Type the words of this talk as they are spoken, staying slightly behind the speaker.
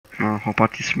No,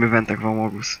 chłopaki z wętek wam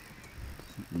ogus.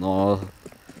 No,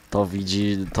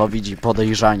 to widzi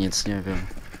podejrzaniec, nie wiem.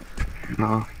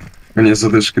 No. Ja nie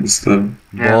zadyszkę dostałem.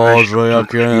 Nie, Boże,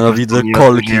 jak ja nienawidzę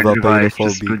kolki w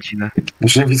apeirofobii.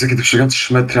 Może nie widzę, kiedy przegram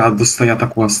 3 metry, a dostaję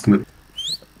ataku astmy.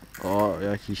 O,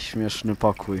 jakiś śmieszny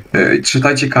pokój.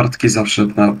 Czytajcie kartki zawsze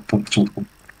po początku.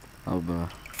 Dobra.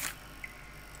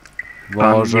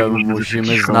 Boże,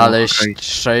 musimy znaleźć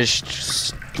 6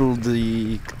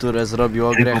 studii, które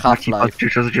zrobiło grę Half-Life.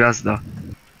 Patrzcie, gwiazda.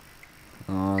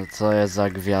 No, co jest za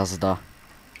gwiazda?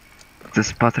 To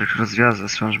jest Patryk rozgwiazda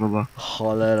z SpongeBoba.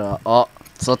 Cholera. O,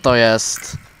 co to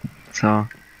jest? Co?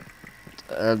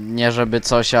 Nie żeby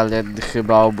coś, ale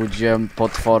chyba obudziłem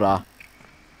potwora.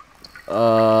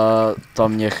 To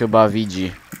mnie chyba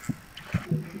widzi.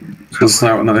 To jest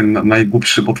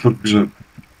najgłupszy potwór w grze.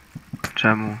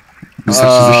 Czemu?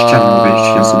 Wystarczy ze ścianą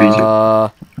wejść, ja sobie idzie.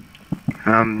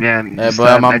 Nie, Bo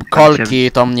ja mam kolki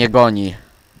i to mnie goni.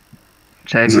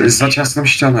 Za ciasną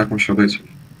ścianę jakąś odejdź.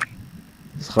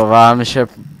 Schowałem się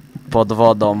pod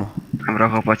wodą. Dobra,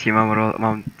 chłopaki,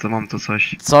 mam tu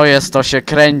coś. Co jest, to się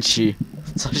kręci.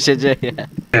 Co się dzieje?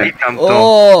 Klikam to.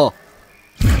 O!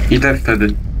 Idę wtedy.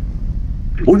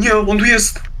 O nie, on tu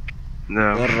jest!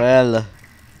 No. Rel.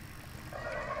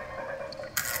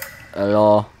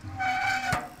 Elo.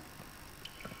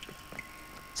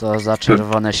 Co za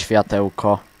czerwone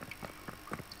światełko.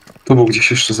 To był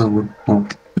gdzieś jeszcze za mną. O,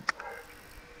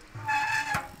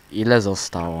 Ile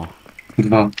zostało?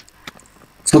 2.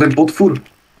 Co ten potwór?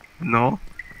 No.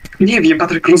 Nie wiem,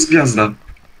 Patryk rozgwiazda.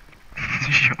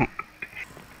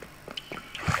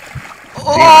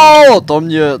 O, to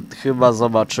mnie chyba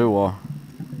zobaczyło.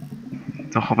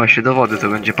 To chowaj się do wody, to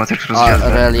będzie Patryk A, rozgwiazda.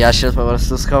 rel, ja się po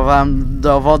prostu schowałem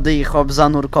do wody i chłop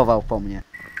zanurkował po mnie.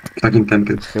 W takim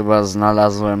tempie. Chyba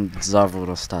znalazłem zawór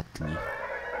ostatni.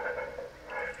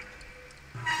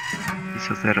 I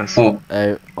co teraz? O,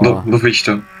 Ej, o, do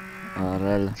wyjścia. a,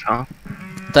 rel. Co?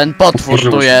 Ten potwór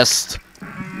Otworzyło tu się. jest.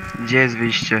 Gdzie jest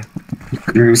wyjście?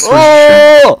 Słyszy się.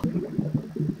 O!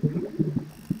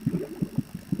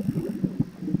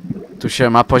 Tu się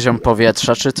ma poziom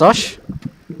powietrza czy coś?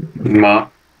 Ma.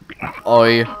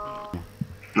 Oj,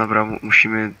 Dobra,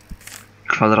 musimy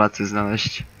kwadraty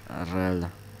znaleźć. rel.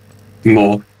 No.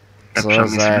 Ja Co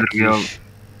przynajmniej za sobie zrobiłem- jakiś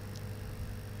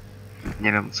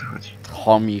Nie wiem, o co chodzi.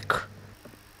 chomik.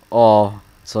 O,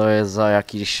 co jest za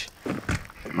jakiś...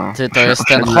 No. Ty, to jest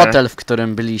ten Osiedle. hotel, w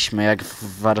którym byliśmy, jak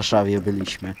w Warszawie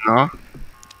byliśmy. No.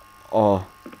 O,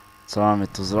 co mamy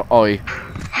tu Oj,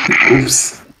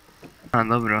 Ups. A,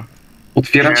 dobra.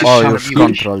 Otwieracie o, już szafki.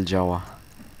 kontrol działa.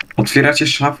 Otwieracie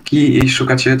szafki i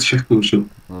szukacie 3 kluczy.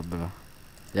 Dobra.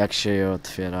 Jak się je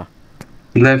otwiera?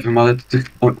 Lewym, ale to tych...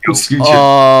 O, idzie.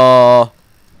 O,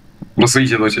 Po prostu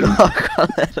idzie do ciebie. o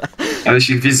cholera. Ale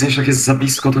jeśli widzisz, jak jest za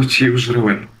blisko, to cię już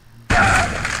ryłem.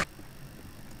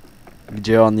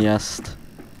 Gdzie on jest?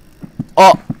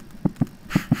 O!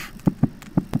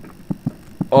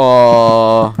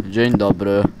 O, dzień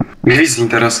dobry. Gwizdnij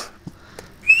teraz.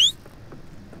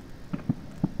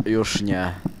 Już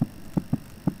nie.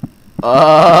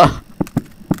 A!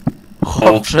 O.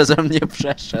 Chłop przeze mnie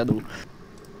przeszedł.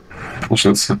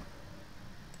 Poszedł se.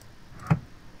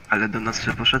 Ale do nas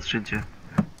się poszedł, czy gdzie?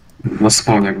 Na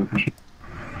spawnie jakby poszedł.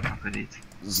 No to nic.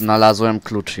 Znalazłem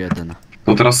klucz jeden.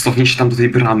 No teraz cofnij się tam do tej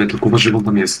bramy, tylko uważaj, bo on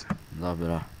tam jest.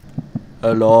 Dobra.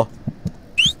 Elo.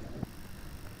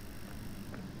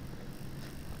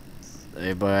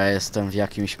 Ej, bo ja jestem w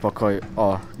jakimś pokoju.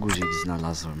 O, guzik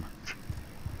znalazłem.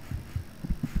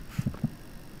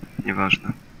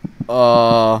 Nieważne.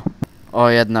 O,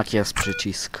 jednak jest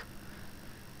przycisk.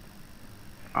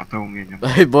 A to umienie.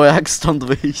 Ej, bo jak stąd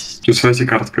wyjść? Przeczytajcie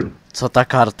kartkę. Co ta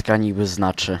kartka niby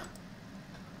znaczy?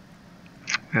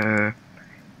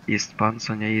 Jest pan,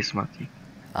 co nie jest Mati.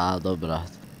 A, dobra.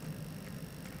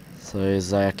 Co jest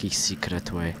za jakiś secret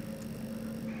way?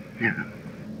 Nie wiem.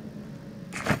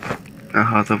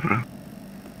 Aha, dobra.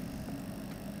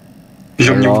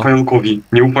 Ziom, nie Elo? ufaj Olkowi.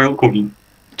 Nie ufaj Olkowi.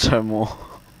 Czemu?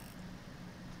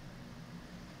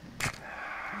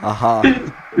 Aha.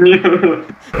 Nie.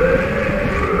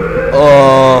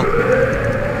 O!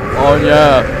 O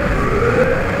nie!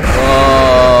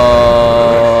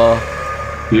 O!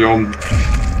 Ziom.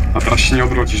 A teraz się nie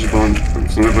odrodzisz, bo on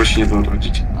znowu się nie da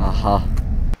odrodzić. Aha.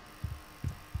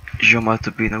 Zioma,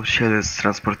 tobie nauczyciele z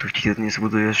transportów ci nie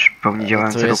zbudujesz pełni Tu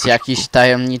działającego jest pociągu. jakiś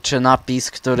tajemniczy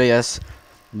napis, który jest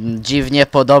dziwnie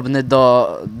podobny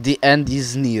do The End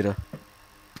is Near.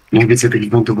 Nie widzę tych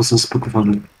wątów, bo są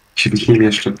spakowane. Się w nich nie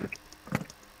mieszczę.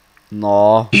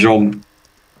 No. Ziom.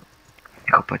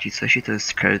 Chłopaki, coś i to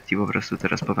jest Kelty, po prostu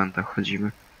teraz po wentach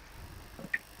chodzimy.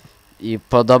 I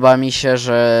podoba mi się,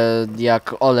 że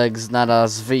jak Oleg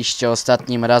znalazł wyjście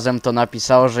ostatnim razem, to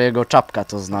napisało, że jego czapka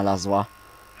to znalazła.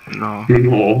 No.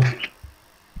 No.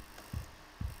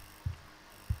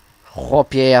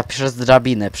 Chłopie, ja przez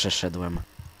drabinę przeszedłem.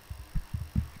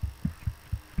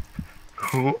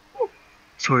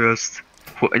 Co jest?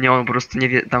 Nie, on po prostu nie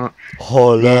wie, tam... Nie,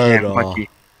 Cholera. chłopaki.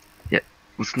 Ja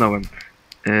usnąłem.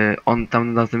 On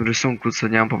tam na tym rysunku, co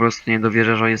nie, on po prostu nie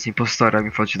dowierza, że on jest impostorem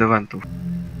i wchodzi do wentów.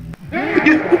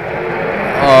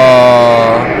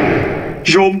 O.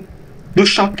 Ziom! Do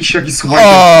szapki się jakiś słuchaj.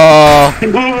 O.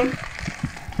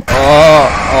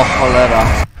 O cholera.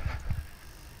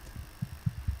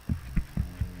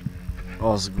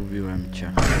 O, zgubiłem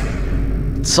cię.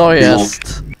 Co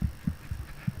jest?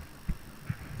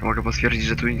 Mogę potwierdzić,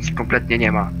 że tu nic kompletnie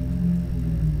nie ma.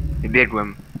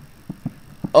 Biegłem.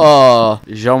 O,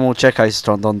 ziomu, uciekaj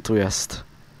stąd, on tu jest.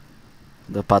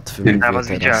 Do patwy mówię Ja was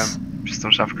teraz. widziałem przez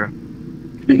tą szafkę.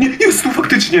 Nie, jest tu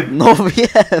faktycznie! No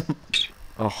wiem!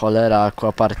 O cholera,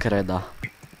 aquapark Reda.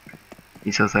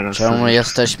 I co teraz? Czemu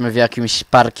jesteśmy w jakimś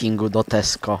parkingu do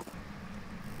Tesco?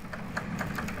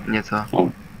 Nie to. O.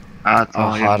 A to.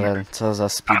 O Harel, co za A,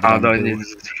 speedrun to był.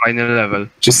 jest fajny level.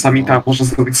 Czasami tak można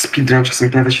zrobić speedrun,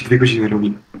 czasami nawet się 2 godziny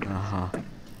robi. Aha.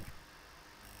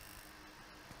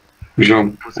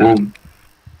 Ziom. Łom.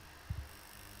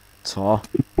 Co?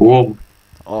 Łom.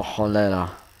 O cholera.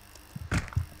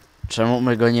 Czemu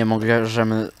my go nie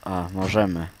możemy... A,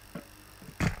 możemy.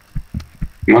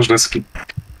 Masz deski.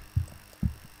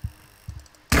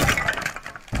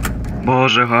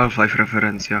 Boże, Half-Life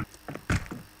referencja.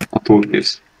 A tu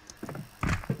jest.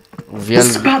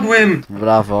 Uwielbiam... Spadłem!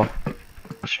 Brawo.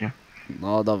 Właśnie.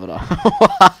 No dobra.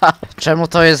 Czemu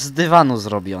to jest z dywanu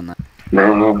zrobione?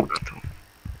 No.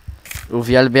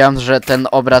 Uwielbiam, że ten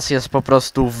obraz jest po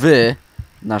prostu w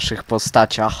naszych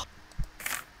postaciach.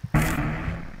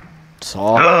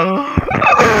 Co?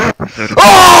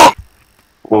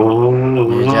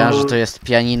 Wiedziałem, że to jest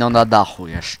pianino na dachu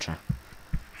jeszcze.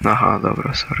 Aha,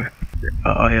 dobra, sorry.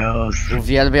 O jas.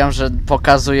 Uwielbiam, że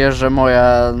pokazuje, że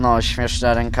moja, no,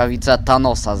 śmieszna rękawica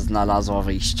Thanosa znalazła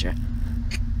wyjście.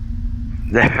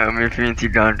 Damn, Infinity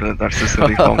Gauntlet,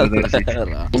 Accessory Home Energy.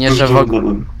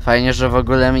 Fajnie, że w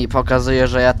ogóle mi pokazuje,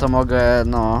 że ja to mogę,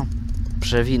 no,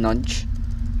 przewinąć.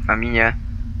 A mi nie.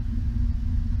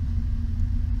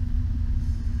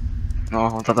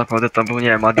 No, to naprawdę to był, nie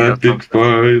wiem, Adina to... Epic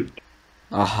fight.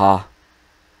 Aha.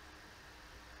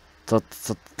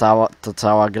 To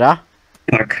cała gra?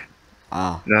 Tak.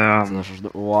 A. Damn.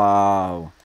 Wow.